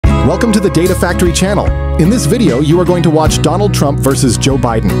Welcome to the Data Factory channel. In this video, you are going to watch Donald Trump versus Joe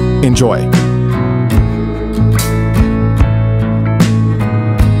Biden. Enjoy.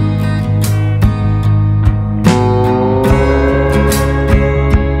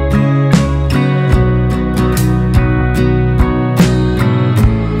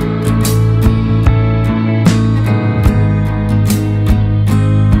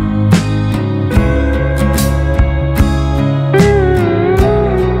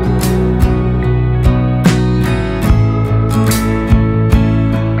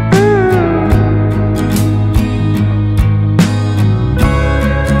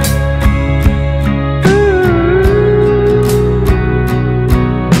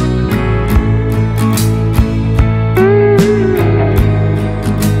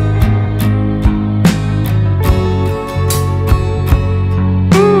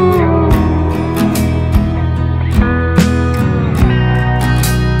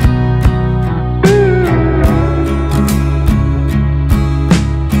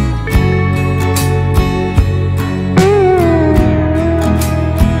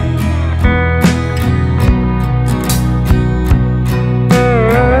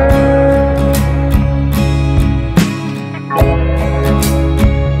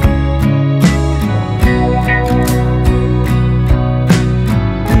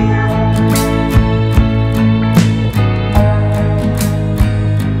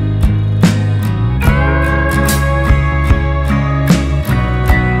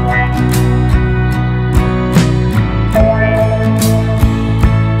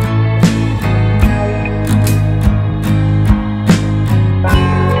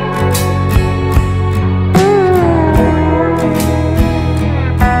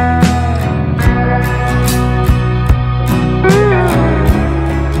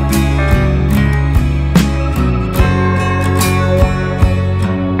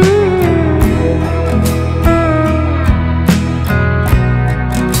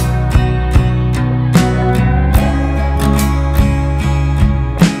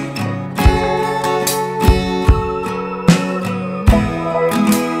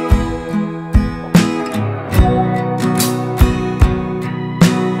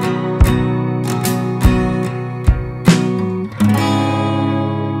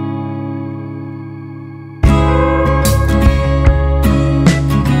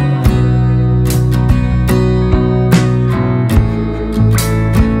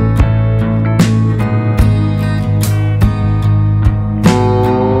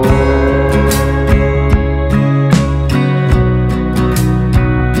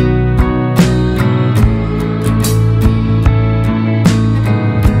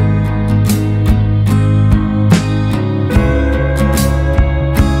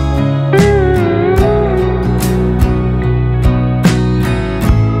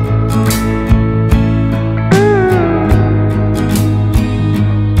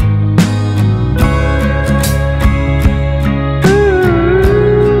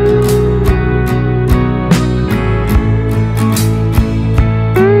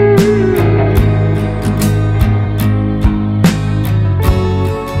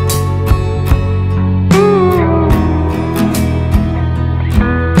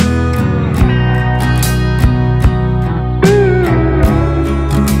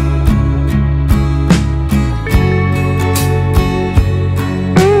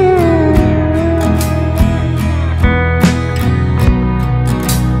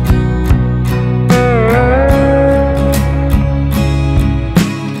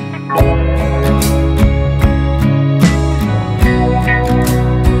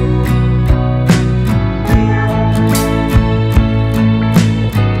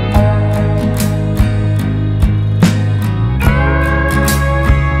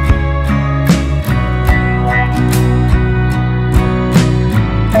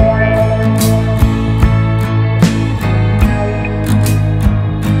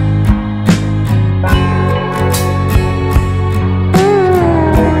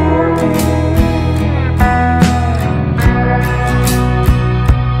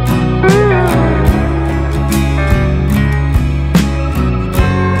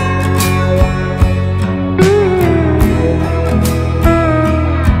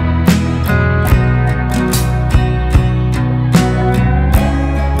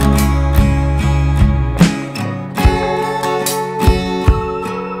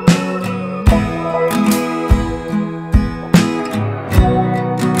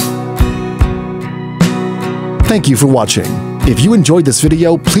 Thank you for watching. If you enjoyed this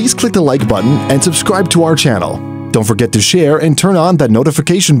video, please click the like button and subscribe to our channel. Don't forget to share and turn on that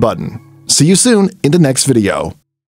notification button. See you soon in the next video.